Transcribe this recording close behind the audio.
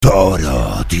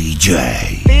TORO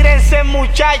DJ. Tírense,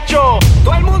 muchachos.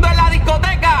 Todo el mundo en la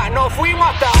discoteca. Nos fuimos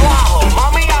hasta abajo.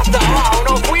 Mami, hasta abajo.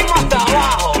 Nos fuimos hasta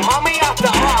abajo. Mami, hasta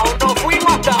abajo. Nos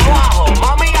fuimos hasta abajo.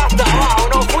 Mami, hasta abajo.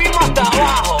 Nos fuimos hasta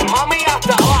abajo. Mami,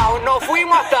 hasta abajo. Nos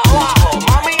fuimos hasta abajo.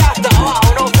 Mami, hasta abajo.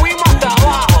 Nos fuimos hasta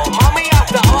abajo. Mami,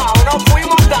 hasta abajo. Nos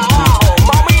fuimos hasta abajo.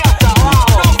 Mami, hasta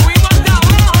abajo. Nos fuimos hasta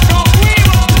abajo. Nos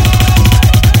fuimos.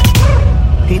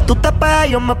 Y tú te pegas,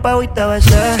 yo me pego y te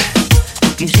besé.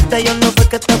 Quisiste, yo no fue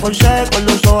que te forcé. Con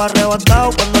los ojos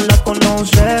arrebatados cuando la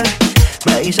conoce.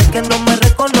 Me dice que no me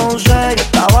reconoce. Yo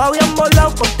estaba bien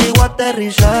volado, contigo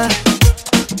aterricé.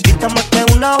 Quítame que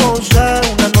una voz,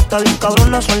 una nota bien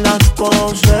cabrona, son las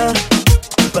 12.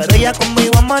 Pero ella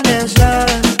conmigo amanece.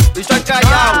 Y soy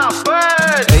callao.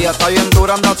 Ella está bien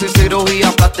dura, anda sin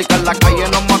cirugía plástica. En la calle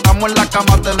nos matamos, en la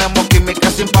cama tenemos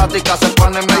química simpática. Se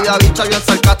pone media dicha bien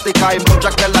sarcástica. Hay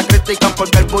muchas que la critican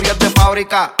porque el booty es de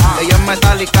fábrica. Ella es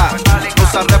metálica,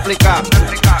 usa réplica.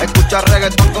 Escucha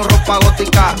reggaetón con ropa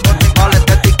gótica. Vale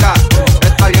estética,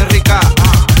 está bien rica.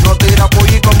 No tira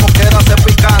bully como quiera se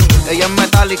pican. Ella es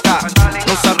metálica,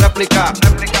 usa réplica.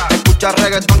 Escucha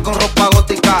reggaetón con ropa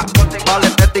gótica. Vale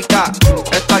estética,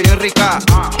 está bien rica.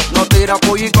 No tira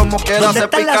bully como quiera se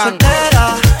pican.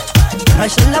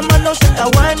 Alza la mano si está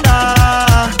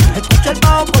buena. Escucha el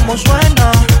bajo como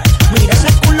suena. Mira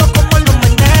ese culo como lo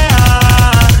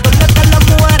menea. ¿Dónde están las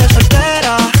mujeres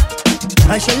solteras?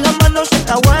 Alza la mano si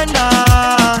está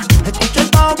buena. Escucha el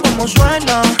bajo como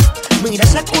suena. Mira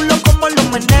ese culo como lo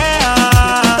menea.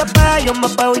 Tú te pegas, yo me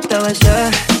pego y te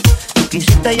besé. Tú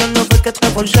quisiste, yo no fue que te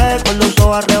forcé. Con los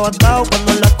ojos arrebatados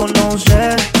cuando la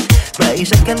conoce. Me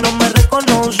dice que no me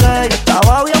reconoce. Yo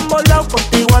estaba bien volado,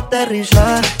 contigo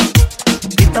aterricé.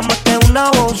 Quítame que una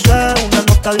voz, una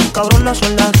nota bien cabrona,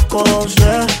 son las 12.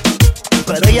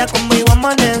 Pero ella conmigo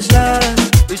amanece.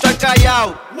 Y soy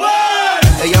callao.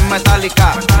 Ella es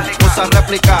metálica, usa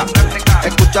réplica.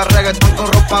 Escucha reggaetón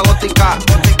con ropa gótica.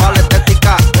 Vale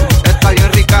estética, está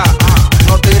bien rica.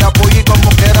 No tira bully como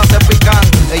quiera se pican.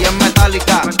 Ella es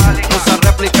metálica, usa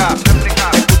réplica.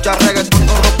 Escucha reggaetón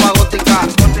con ropa gótica.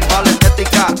 Vale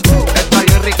estética, está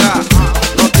bien rica.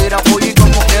 No tira bully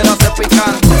como quiera se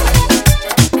pican.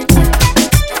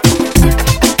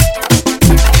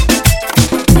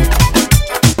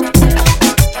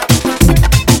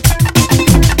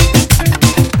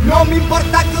 No me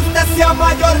importa que usted sea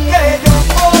mayor que yo,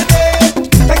 oye.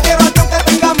 Te quiero yo que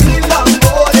tenga mil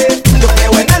amores. Yo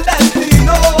creo en el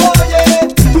destino, oye.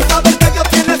 Tú sabes que Dios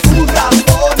tiene sus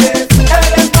razones.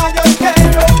 Eres mayor que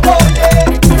yo, oye.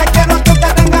 Te quiero yo que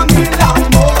tenga mil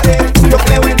amores. Yo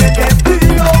creo en el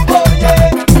destino, oye.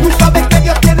 Tú sabes que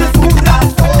Dios tiene sus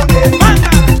razones.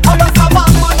 Avanza,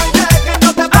 vamos, no llegues,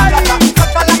 no te vayas.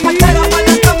 Saca la cartera, va a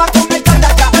la cama con el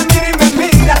chachacha. Me mira y me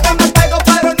mira, te me pego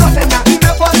pero no sé nada.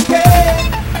 Dime por qué.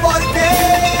 ¿Por qué?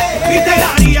 Y te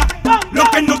daría lo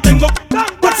que no tengo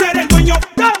por ser el dueño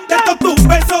de todos tus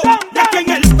besos, ya que en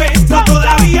el pecho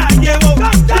todavía llevo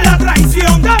la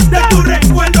traición de tu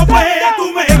recuerdo. Pues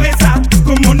tú me besas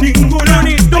como ninguna,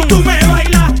 tú me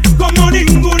bailas como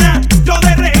ninguna. Yo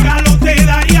de regalo te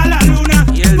daría la luna.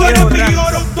 Tú eres mi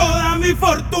oro, toda mi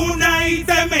fortuna. Y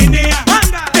te menea,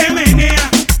 te menea,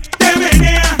 te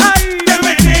menea, te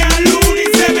menea, luna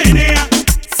y se menea,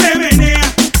 se menea,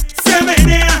 se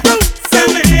menea, se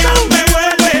menea. Me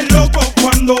vuelve loco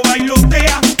cuando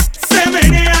bailotea. Se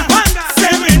menea, se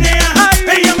menea.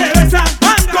 Ella me besa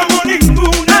como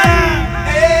ninguna.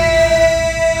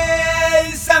 Ey,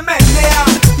 se menea,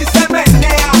 y se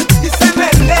menea, y se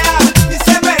menea, y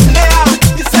se menea,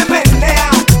 y se menea,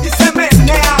 y se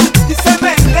menea, y se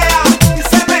menea,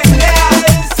 y se menea,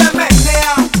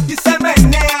 y se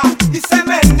menea, y se menea, y se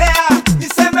menea, y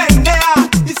se menea,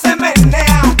 y se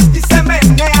menea, y se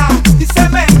menea, y se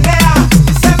menea,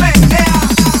 y se menea.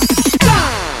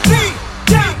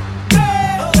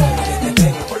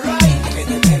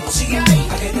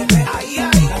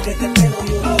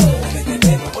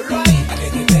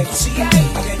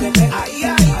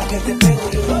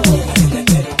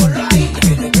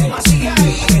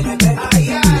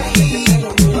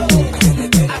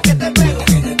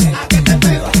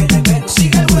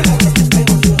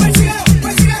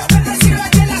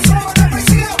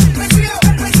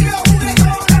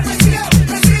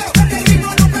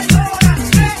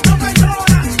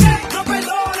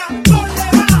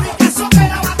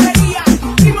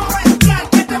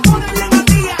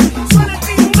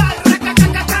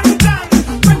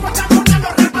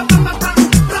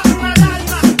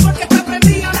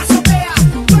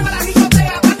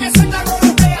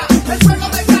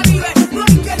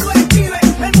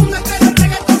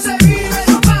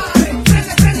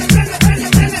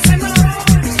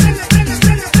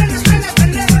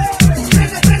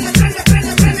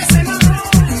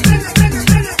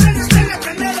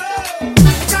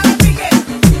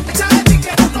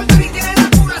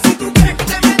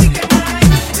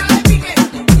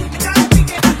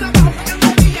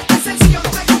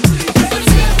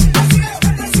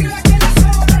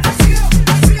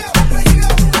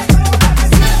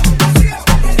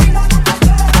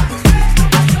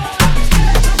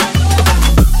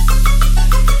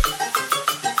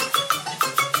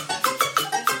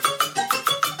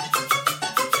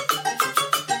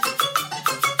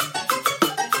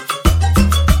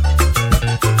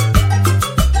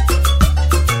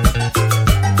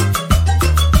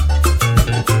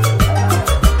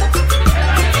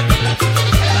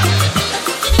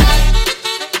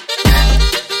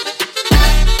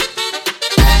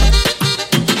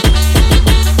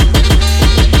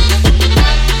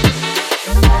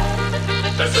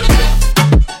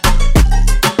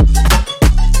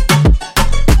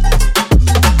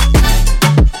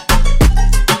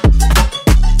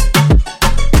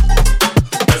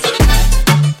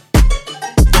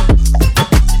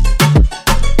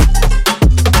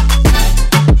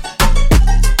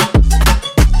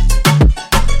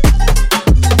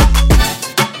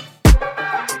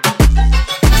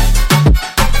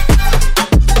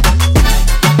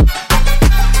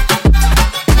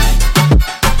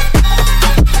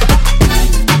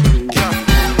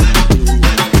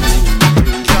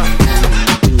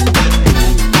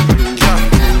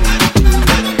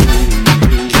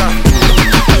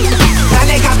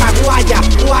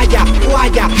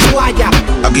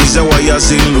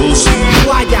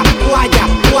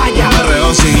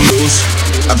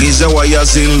 Aquí se guaya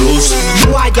sin luz.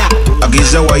 Guaya, Aquí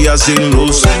se guaya sin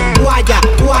luz. guaya,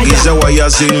 Aquí se guaya, guaya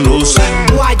sin luz.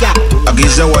 guaya. Aquí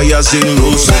se guaya sin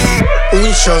luz.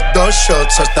 Un shot, dos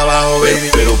shots hasta abajo, baby.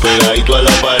 Pero pegadito a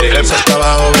la pared. Hasta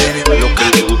abajo, baby. Lo que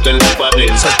le gusta en la pared.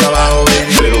 Hasta abajo,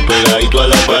 baby. Pero pegadito a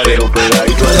la pared. Pero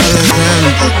pegadito a la pared.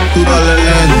 Tú dale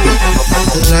lento,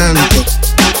 lento,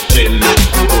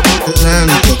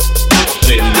 lento,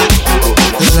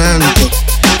 lento.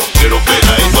 Pero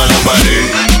pegadito a la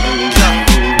pared.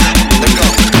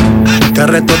 Te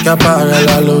reto que apague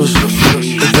la luz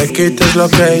y te quites lo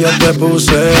que yo te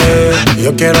puse.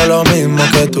 Yo quiero lo mismo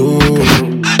que tú.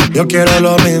 Yo quiero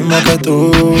lo mismo que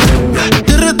tú.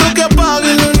 Te reto que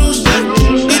apagues la luz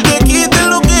y te quites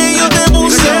lo que yo te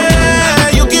puse.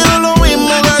 Yo quiero lo mismo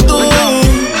que tú.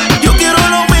 Yo quiero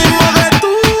lo mismo que tú.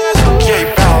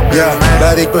 Yeah,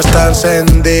 la disco está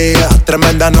encendida,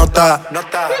 tremenda nota.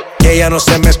 Que ella no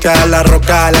se mezcla en la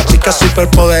roca. La chica super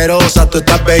poderosa, tú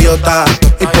estás bellota.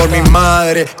 Y por mi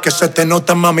madre, que se te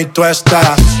nota, mami, tú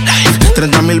estás.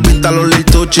 30.000 vistas los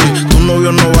lituchi. Tu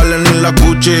novio no vale ni la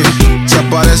cuchi. Se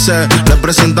aparece, le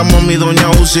presentamos a mi doña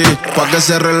Uzi. Pa' que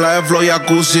se relaje flow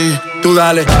jacuzzi. Tú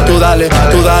dale, tú dale,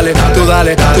 tú dale, tú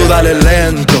dale, tú dale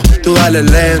lento, tú dale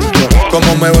lento.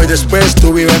 Como me voy después,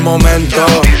 tú vive el momento.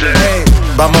 Hey,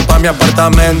 vamos pa' mi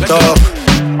apartamento.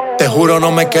 Te juro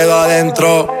no me quedo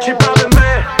adentro.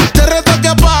 Te reto que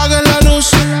apagues la luz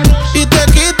y te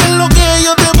quites lo que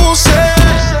yo te puse.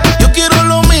 Yo quiero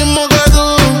lo mismo que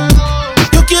tú.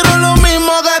 Yo quiero lo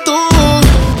mismo que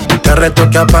tú. Te reto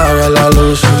que apagues la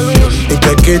luz y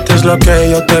te quites lo que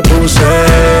yo te puse.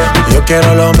 Yo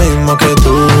quiero lo mismo que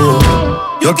tú.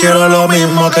 Yo quiero lo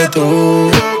mismo que tú.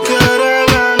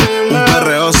 Un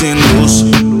perreo sin luz,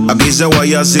 aquí se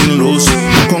guaya sin luz.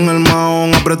 Con el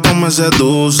mahón apretado me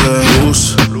seduce.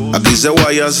 Luz, aquí se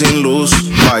guaya sin luz.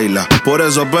 Baila, por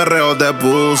eso perreo te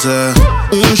puse.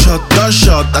 Un shot, dos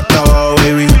shots, hasta abajo,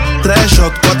 baby. 3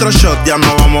 shots, 4 shots, ya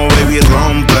no vamos, baby,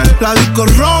 rompe. La disco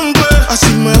rompe,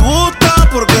 así me gusta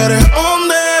porque eres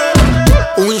hombre.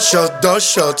 Un shot, dos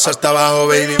shots hasta abajo,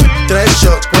 baby. 3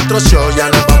 shots, 4 shots, ya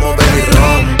nos vamos, baby,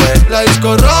 rompe. La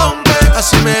disco rompe,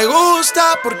 así me gusta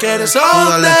porque eres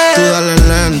hombre. Tú dale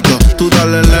lento, tú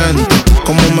dale lento.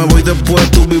 Como me voy después,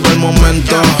 tú vive el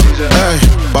momento. Ey,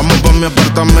 vamos pa' mi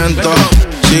apartamento.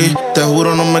 Sí, te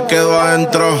juro no me quedo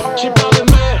adentro.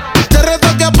 Te reto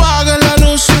que apagues la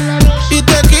luz y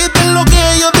te quites lo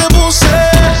que yo te puse.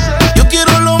 Yo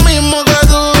quiero lo mismo que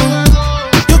tú.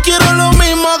 Yo quiero lo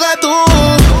mismo que tú.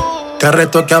 Te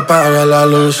reto que apagues la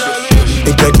luz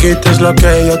y te quites lo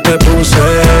que yo te puse.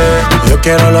 Yo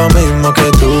quiero lo mismo que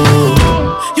tú.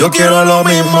 Yo quiero lo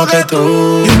mismo que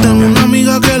tú. Yo tengo una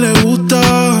amiga que le gusta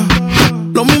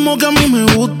lo mismo que a mí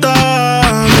me gusta.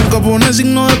 Nunca pone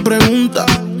signo de pregunta,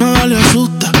 nada le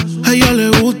asusta, a ella le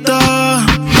gusta.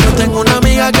 Yo tengo una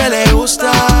amiga que le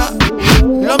gusta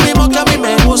lo mismo que a mí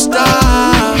me gusta.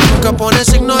 Nunca pone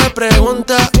signo de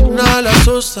pregunta, nada le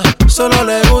asusta, solo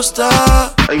le gusta.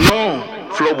 Ay no,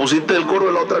 Flo, pusiste el coro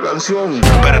de la otra canción.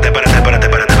 Espérate,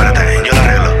 yo la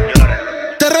arreglo.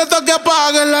 Te reto que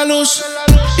apagues la luz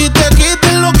y te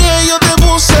quites lo que yo te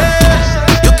puse.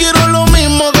 Yo quiero lo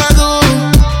mismo que tú.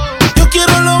 Yo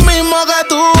quiero lo mismo que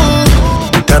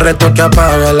tú. Te reto que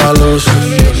apagues la luz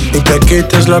y te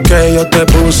quites lo que yo te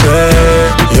puse.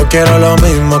 Yo quiero lo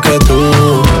mismo que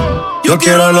tú. Yo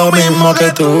quiero lo mismo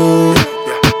que tú.